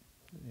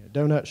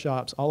 donut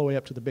shops, all the way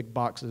up to the big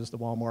boxes, the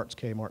Walmarts,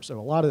 Kmarts. So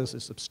a lot of this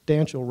is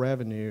substantial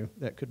revenue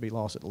that could be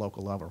lost at the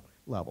local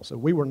level. So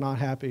we were not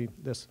happy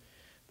this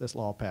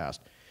law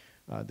passed.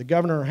 The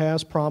governor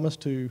has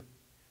promised to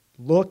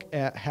look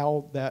at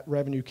how that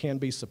revenue can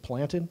be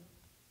supplanted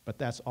but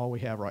that's all we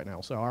have right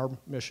now. So our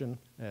mission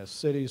as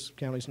cities,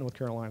 counties, North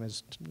Carolina,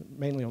 is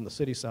mainly on the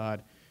city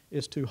side,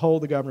 is to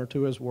hold the governor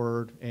to his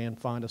word and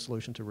find a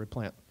solution to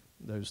replant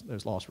those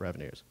lost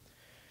revenues.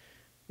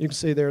 You can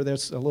see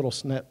there's a little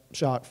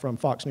snapshot from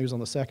Fox News on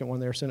the second one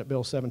there, Senate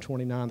Bill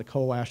 729, the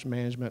coal ash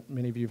management.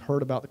 Many of you have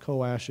heard about the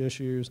coal ash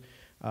issues.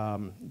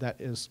 That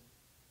is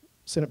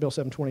Senate Bill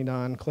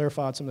 729,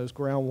 clarified some of those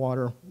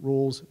groundwater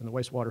rules in the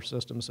wastewater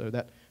system. So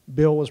that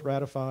bill was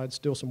ratified,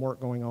 still some work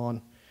going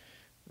on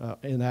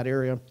in that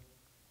area.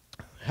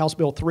 House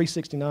Bill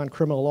 369,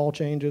 criminal law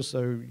changes.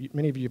 So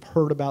many of you have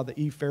heard about the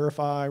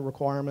e-verify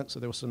requirement. So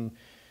there was some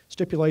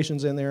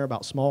stipulations in there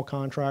about small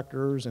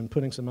contractors and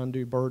putting some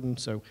undue burden.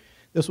 So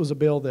this was a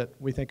bill that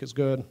we think is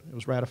good. It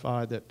was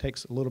ratified, that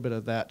takes a little bit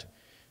of that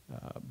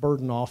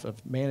burden off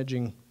of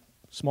managing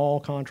small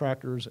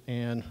contractors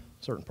and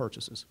certain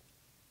purchases.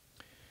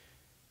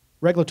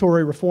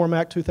 Regulatory Reform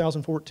Act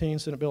 2014,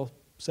 Senate Bill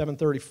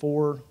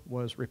 734,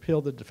 was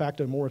repealed the de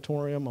facto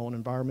moratorium on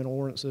environmental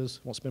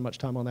ordinances. Won't spend much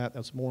time on that.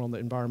 That's more on the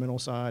environmental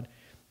side.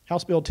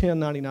 House Bill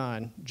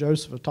 1099,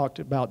 Joseph talked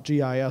about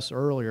GIS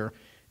earlier,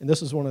 and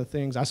this is one of the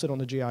things, I sit on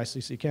the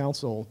GICC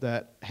council,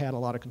 that had a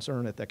lot of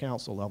concern at the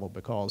council level,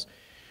 because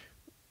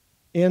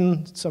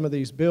in some of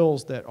these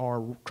bills that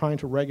are trying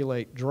to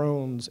regulate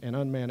drones and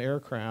unmanned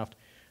aircraft,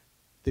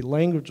 the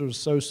language was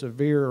so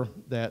severe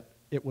that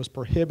it was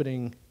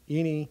prohibiting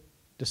any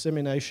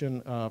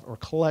dissemination of or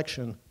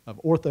collection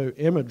of ortho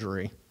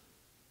imagery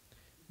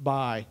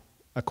by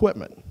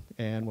equipment,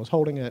 and was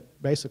holding it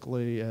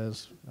basically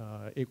as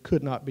it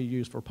could not be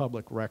used for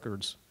public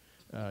records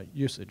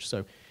usage.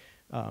 So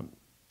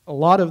a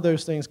lot of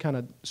those things kind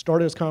of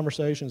started as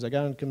conversations. They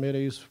got in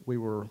committees. We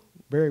were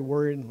very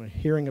worried when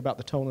hearing about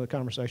the tone of the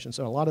conversation.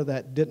 So a lot of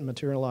that didn't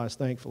materialize,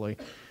 thankfully.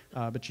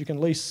 But you can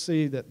at least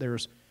see that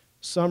there's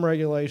some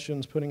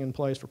regulations putting in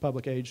place for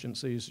public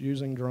agencies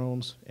using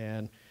drones.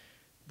 And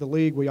the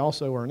league, we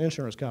also are an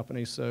insurance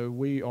company, so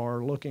we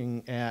are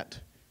looking at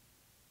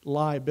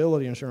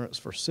liability insurance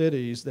for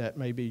cities that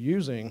may be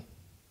using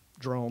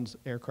drones,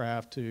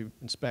 aircraft, to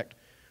inspect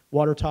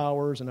water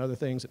towers and other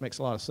things. It makes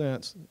a lot of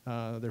sense.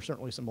 There's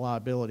certainly some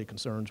liability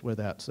concerns with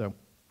that. So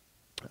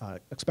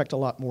expect a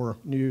lot more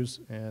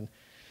news and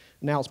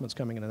announcements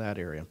coming into that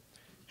area.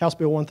 House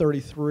Bill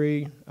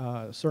 133,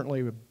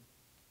 certainly a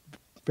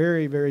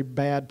very, very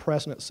bad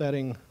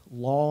precedent-setting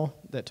law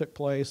that took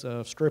place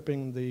of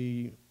stripping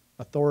the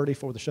authority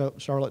for the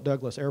Charlotte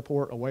Douglas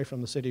Airport away from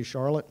the city of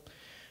Charlotte.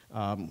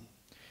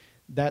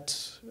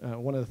 That's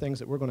one of the things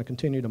that we're going to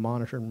continue to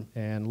monitor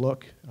and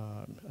look.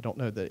 I don't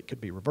know that it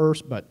could be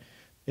reversed, but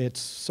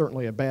it's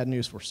certainly a bad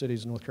news for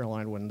cities in North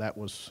Carolina when that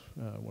was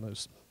one of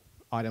those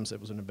items that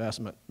was an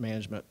investment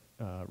management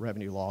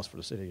revenue loss for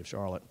the city of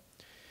Charlotte.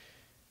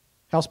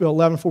 House Bill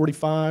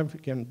 1145,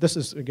 again, this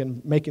is,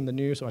 again, making the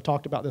news. So I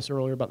talked about this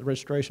earlier about the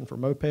registration for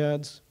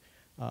mopeds.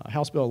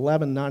 House Bill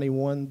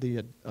 1191,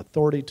 the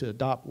authority to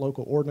adopt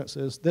local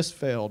ordinances. This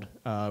failed,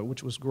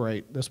 which was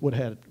great. This would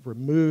have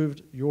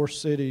removed your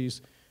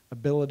city's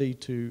ability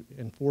to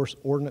enforce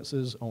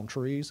ordinances on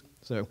trees.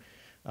 So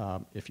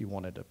if you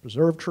wanted to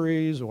preserve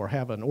trees or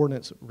have an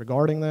ordinance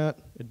regarding that,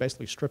 it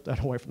basically stripped that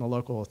away from the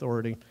local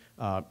authority.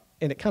 And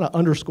it kind of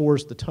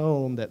underscores the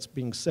tone that's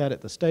being set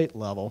at the state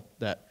level,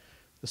 that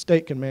the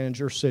state can manage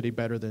your city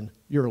better than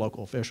your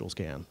local officials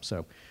can.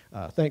 So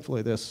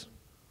thankfully this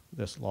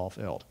law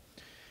failed.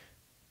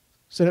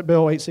 Senate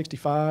Bill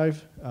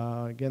 865,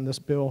 again, this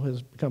bill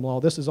has become law.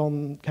 This is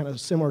on kind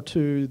of similar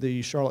to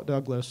the Charlotte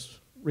Douglas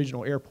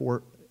Regional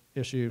Airport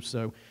issue.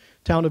 So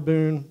Town of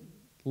Boone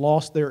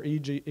lost their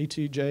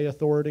ETJ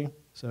authority.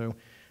 So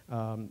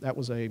that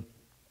was a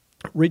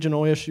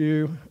regional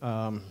issue.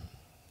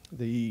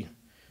 The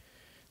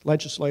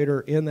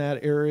legislator in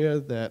that area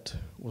that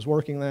was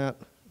working that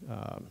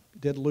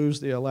did lose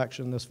the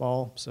election this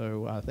fall.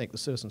 So I think the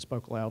citizens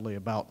spoke loudly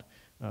about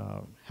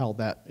how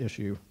that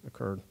issue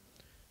occurred.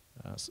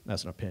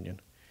 That's an opinion.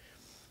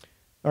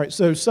 All right,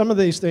 so some of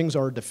these things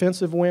are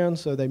defensive wins,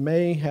 so they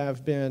may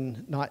have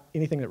been not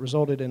anything that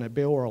resulted in a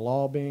bill or a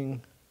law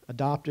being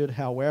adopted.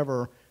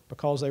 However,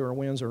 because they were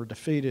wins or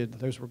defeated,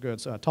 those were good.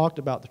 So I talked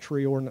about the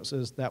tree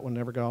ordinances. That one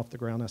never got off the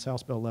ground. That's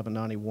House Bill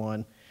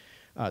 1191.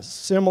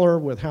 Similar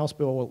with House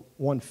Bill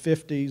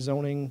 150,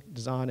 zoning,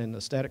 design, and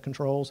aesthetic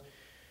controls.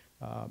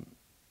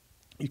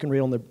 You can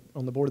read on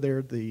the board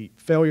there, the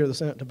failure of the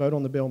Senate to vote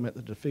on the bill meant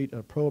the defeat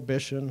of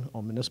prohibition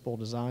on municipal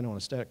design on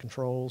aesthetic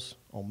controls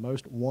on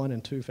most 1-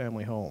 and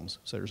 2-family homes.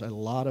 So there's a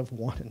lot of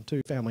 1- and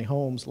 2-family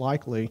homes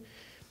likely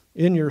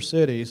in your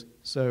cities.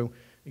 So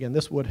again,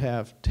 this would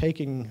have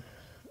taken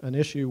an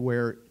issue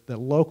where the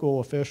local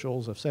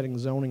officials of setting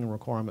zoning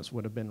requirements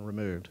would have been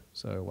removed.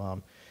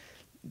 So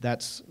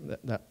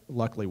that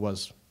luckily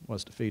was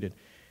defeated.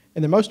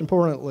 And then most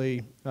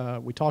importantly,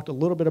 we talked a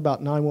little bit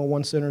about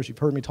 911 centers. You've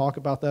heard me talk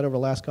about that over the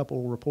last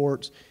couple of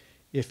reports.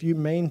 If you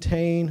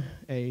maintain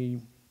a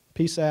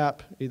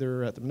PSAP,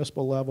 either at the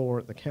municipal level or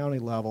at the county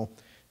level,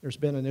 there's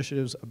been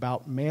initiatives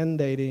about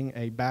mandating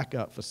a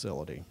backup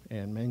facility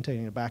and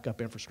maintaining a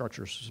backup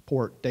infrastructure to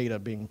support data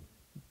being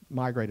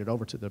migrated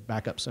over to the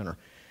backup center.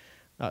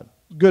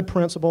 Good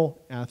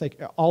principle, and I think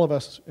all of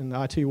us in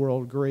the IT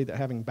world agree that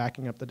having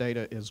backing up the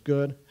data is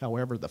good.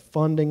 However, the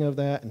funding of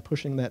that and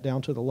pushing that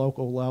down to the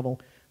local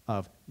level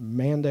of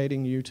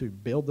mandating you to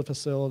build the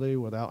facility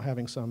without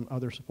having some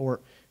other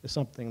support is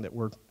something that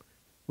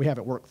we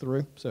haven't worked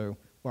through. So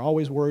we're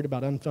always worried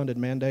about unfunded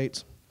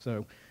mandates.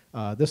 So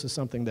this is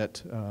something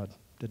that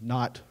did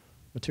not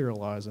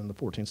materialize in the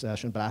 14th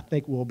session, but I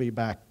think we'll be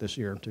back this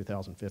year in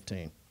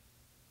 2015.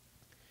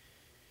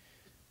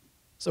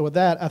 So with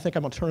that, I think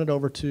I'm going to turn it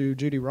over to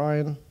Judy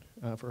Ryan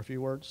for a few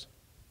words.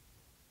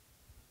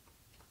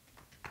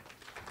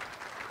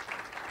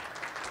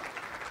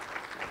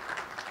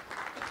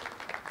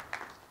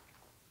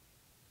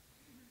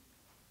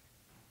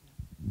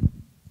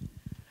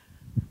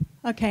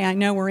 Okay, I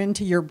know we're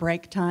into your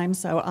break time,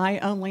 so I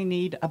only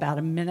need about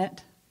a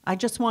minute. I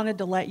just wanted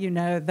to let you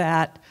know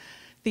that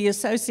the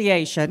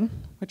association,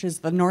 which is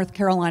the North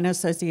Carolina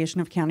Association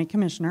of County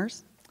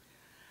Commissioners,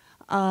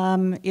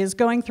 is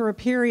going through a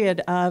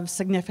period of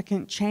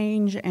significant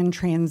change and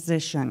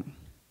transition.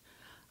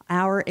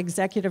 Our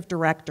executive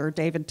director,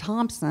 David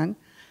Thompson,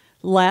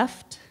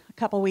 left a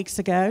couple weeks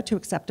ago to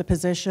accept a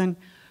position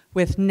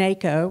with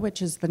NACO,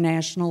 which is the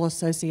National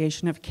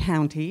Association of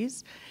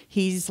Counties.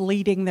 He's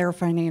leading their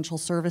financial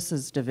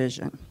services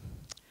division.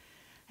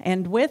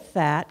 And with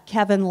that,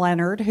 Kevin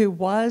Leonard, who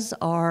was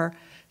our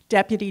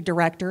deputy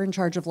director in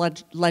charge of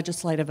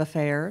legislative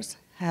affairs,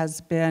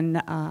 has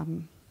been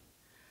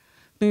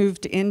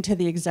moved into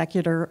the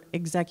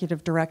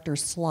executive director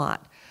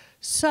slot.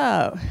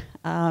 So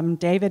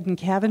David and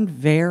Kevin,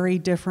 very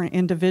different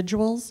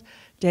individuals.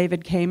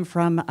 David came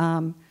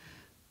from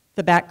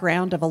the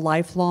background of a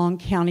lifelong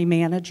county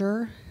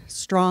manager,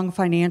 strong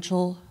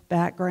financial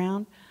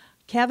background.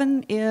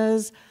 Kevin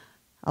is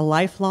a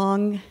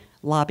lifelong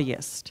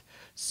lobbyist.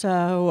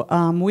 So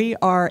we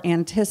are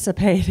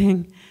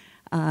anticipating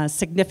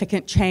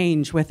significant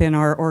change within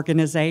our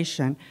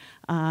organization,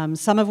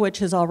 some of which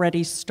has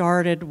already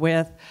started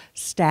with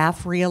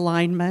staff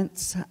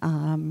realignments.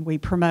 We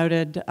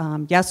promoted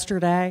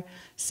yesterday,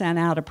 sent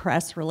out a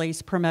press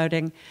release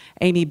promoting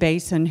Amy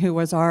Basin, who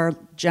was our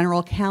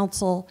general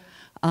counsel.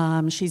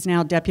 She's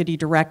now deputy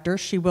director.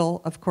 She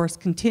will, of course,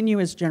 continue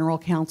as general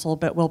counsel,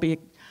 but will be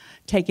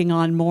taking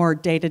on more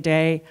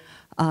day-to-day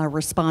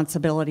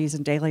responsibilities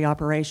and daily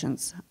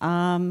operations.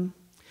 And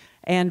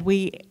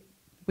we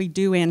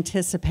do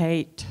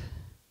anticipate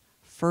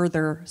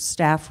further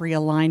staff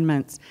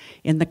realignments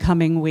in the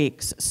coming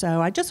weeks.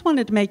 So I just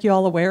wanted to make you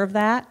all aware of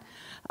that.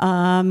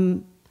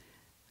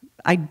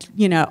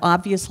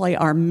 Obviously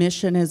our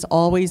mission is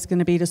always going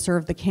to be to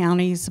serve the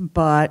counties,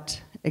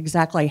 but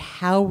exactly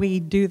how we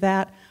do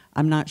that,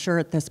 I'm not sure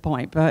at this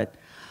point. But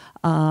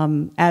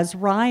as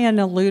Ryan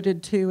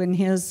alluded to in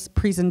his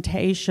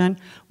presentation,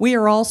 we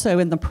are also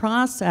in the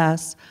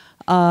process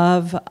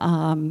of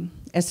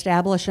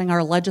establishing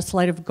our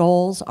legislative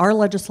goals. Our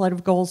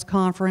legislative goals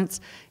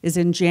conference is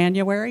in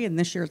January, and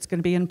this year it's going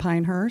to be in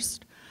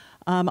Pinehurst.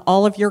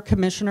 All of your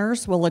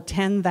commissioners will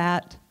attend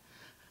that.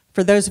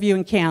 For those of you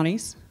in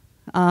counties,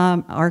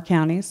 our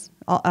counties,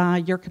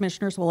 your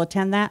commissioners will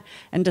attend that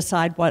and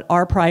decide what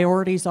our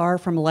priorities are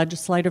from a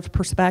legislative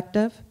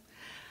perspective.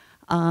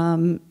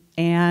 So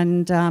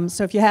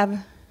if you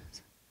have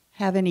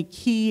any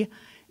key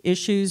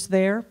issues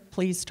there,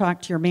 please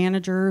talk to your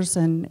managers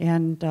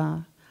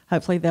and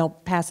hopefully they'll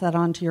pass that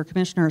on to your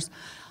commissioners.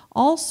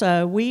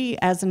 Also, we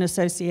as an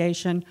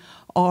association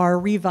are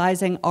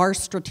revising our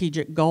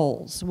strategic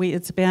goals.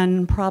 It's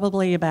been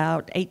probably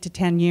about 8 to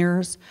 10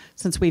 years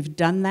since we've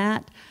done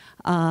that.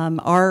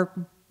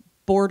 Our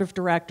board of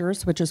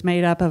directors, which is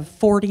made up of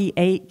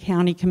 48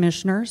 county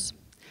commissioners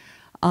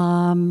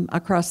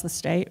across the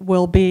state,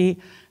 will be,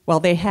 well,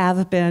 they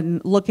have been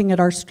looking at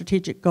our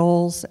strategic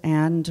goals,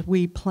 and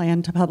we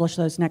plan to publish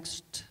those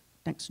next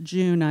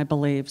June, I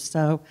believe.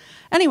 So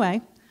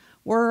anyway,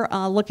 we're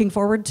looking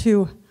forward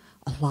to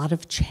a lot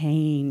of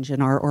change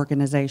in our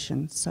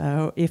organization.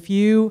 So if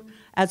you,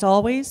 as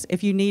always,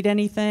 if you need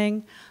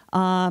anything,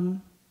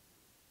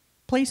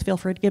 please feel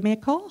free to give me a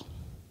call.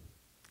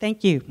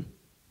 Thank you.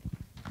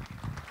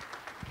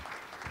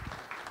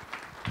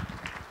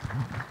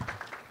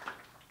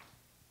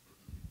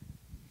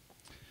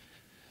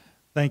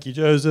 Thank you,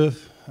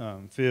 Joseph,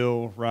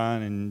 Phil,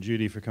 Ryan, and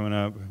Judy for coming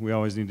up. We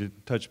always need to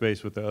touch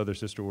base with the other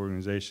sister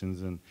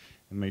organizations and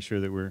make sure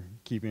that we're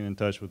keeping in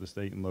touch with the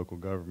state and local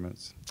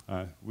governments.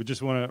 We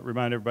just want to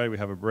remind everybody we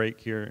have a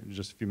break here in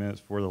just a few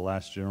minutes before the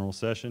last general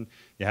session.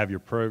 You have your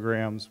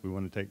programs. We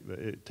want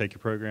to take your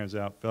programs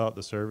out, fill out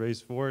the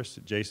surveys for us.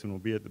 Jason will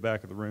be at the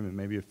back of the room and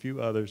maybe a few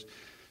others.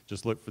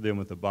 Just look for them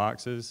with the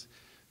boxes.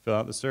 Fill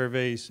out the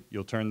surveys.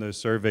 You'll turn those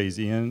surveys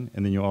in,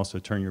 and then you'll also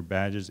turn your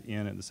badges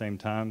in at the same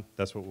time.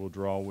 That's what we'll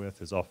draw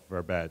with is off of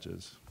our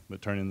badges.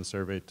 But turn in the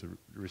survey to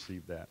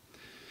receive that.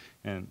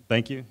 And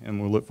thank you,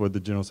 and we'll look forward to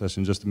the general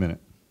session in just a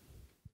minute.